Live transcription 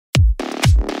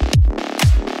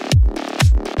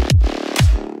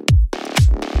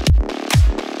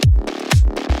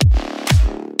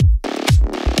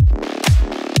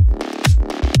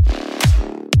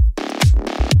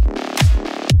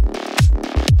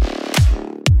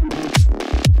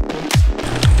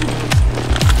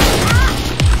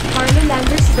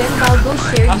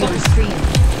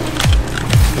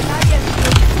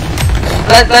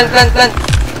Plant.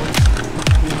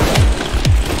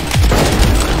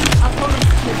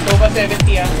 Nova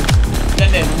 70 ah.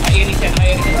 Then, airing siya.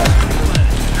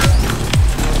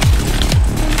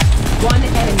 One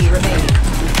enemy remaining.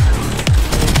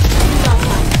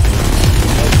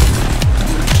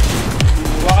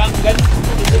 Wakang gun.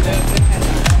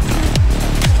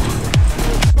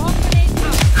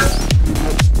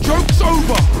 Joke's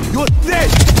over! You're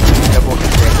dead!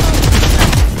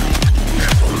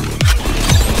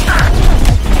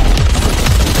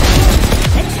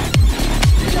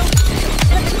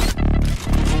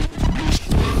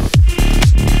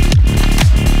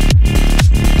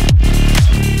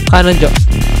 Kanan, Jo.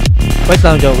 Wait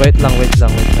lang, Jo. Wait lang.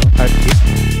 Heartbeat.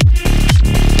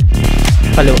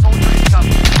 Kaliwa.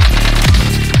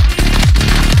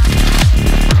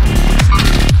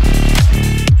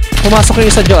 Pumasok yung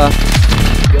isa, Jo, ah.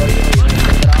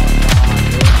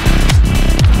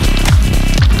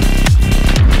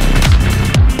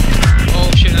 Oh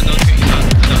shit, na-down ko yung isa.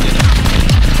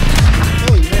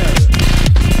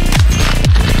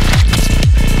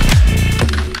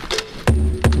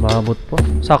 Maabot po.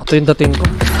 Sakto yung dating ko.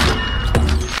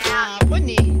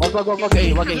 Wag.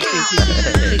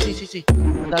 Si.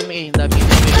 Ang dami.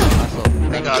 Aso.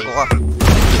 Ay, gago ka.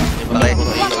 Patay.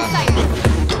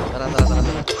 Tara.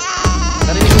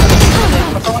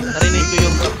 Narinig ko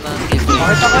yung drop ng Killjoy.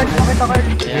 Pakita.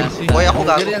 Ayan. Boy, ako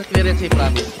gago. Clearance,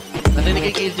 promise. Narinig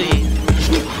kay Killjoy eh.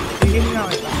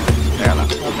 Kaya lang.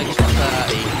 Nag-stop sa A.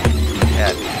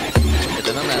 Ayan. Ito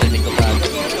na, narinig ko pa.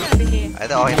 Ay,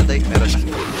 ito, okay na tayo. Meron na.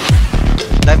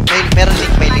 Meron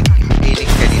link. May link. May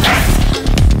link kanina.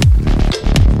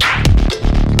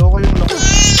 Loko yung loko.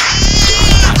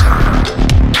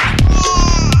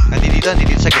 Nandito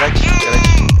sa garage.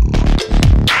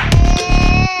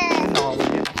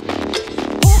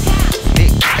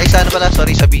 Ay, sa ano pala?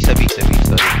 Sorry, sabi. Sorry.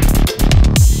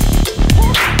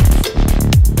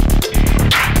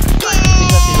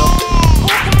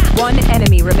 One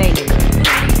enemy remaining.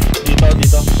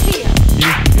 Dito.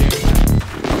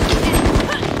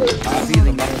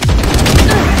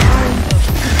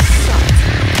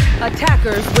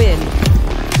 Attackers win.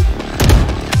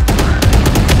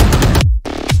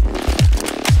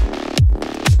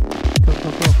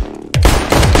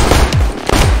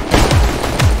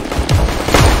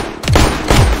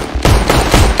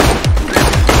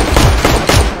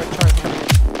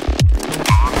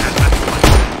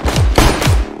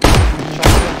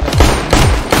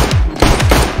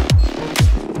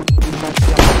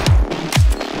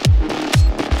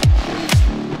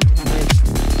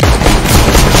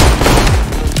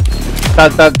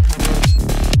 Tag.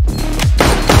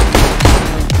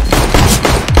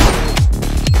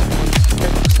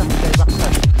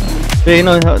 Okay,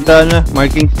 no, daan na.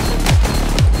 Marking.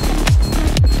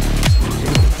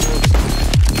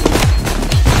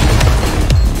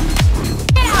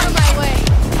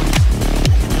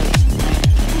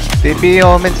 TP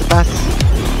Omen sa taas.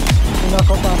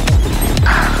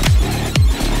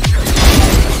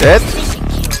 Dead?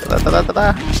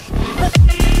 Tara.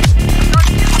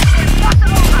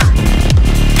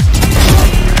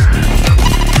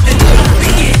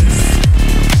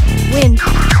 Win.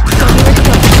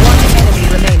 One enemy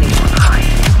remaining.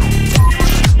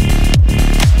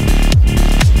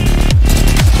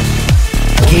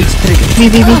 Gauge trigger.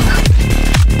 B.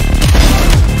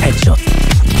 Headshot.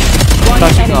 One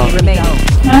Flashing enemy out.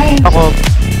 remaining. Ako.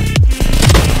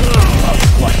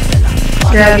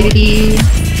 Gravity.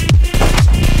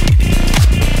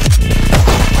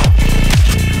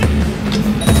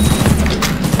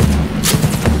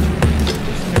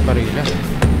 May barila.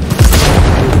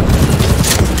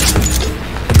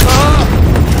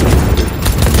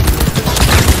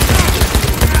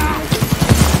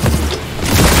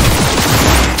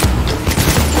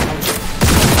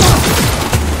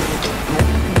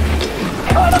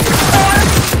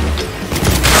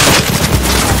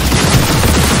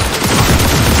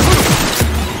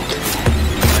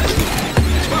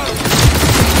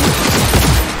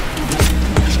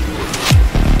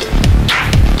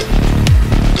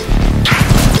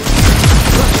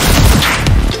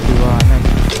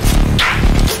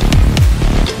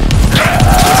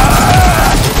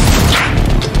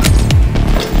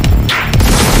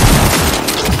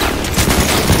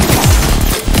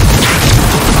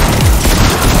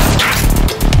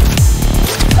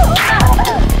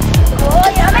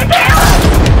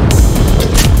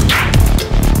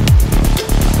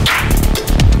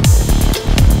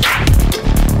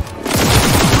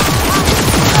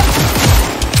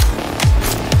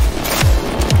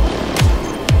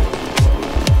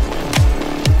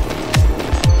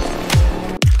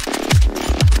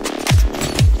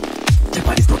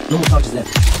 No touch left.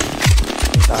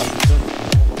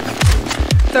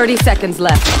 30 seconds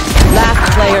left.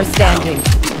 Last player standing.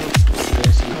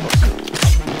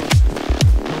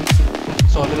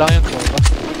 Solo lang yung tropa.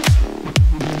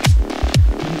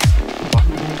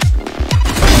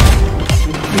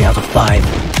 We have a 5.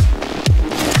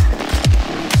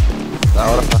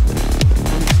 Sa oras na.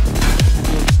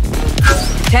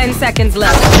 10 seconds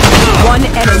left. One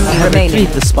enemy remaining.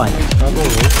 Retrieve the spike.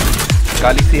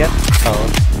 Galaxy yan?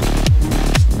 Oo.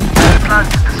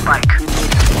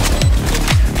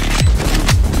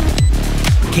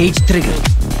 Cage trigger.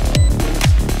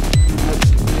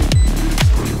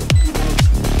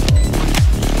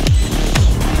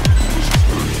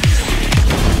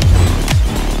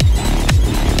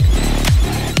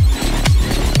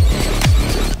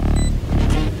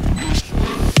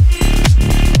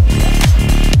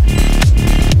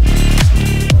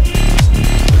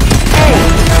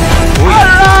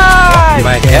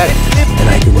 My head. And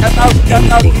I do not do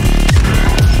anything.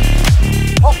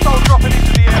 Hostile dropping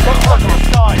into the air. Watch your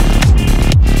side.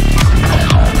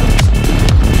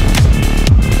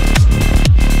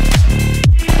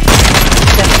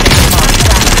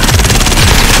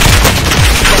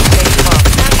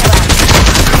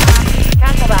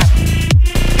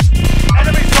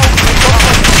 Enemy soldiers.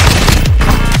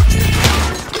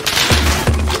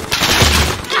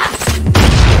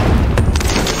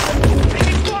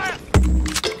 Taking fire.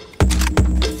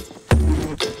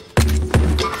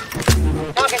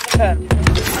 Target confirmed.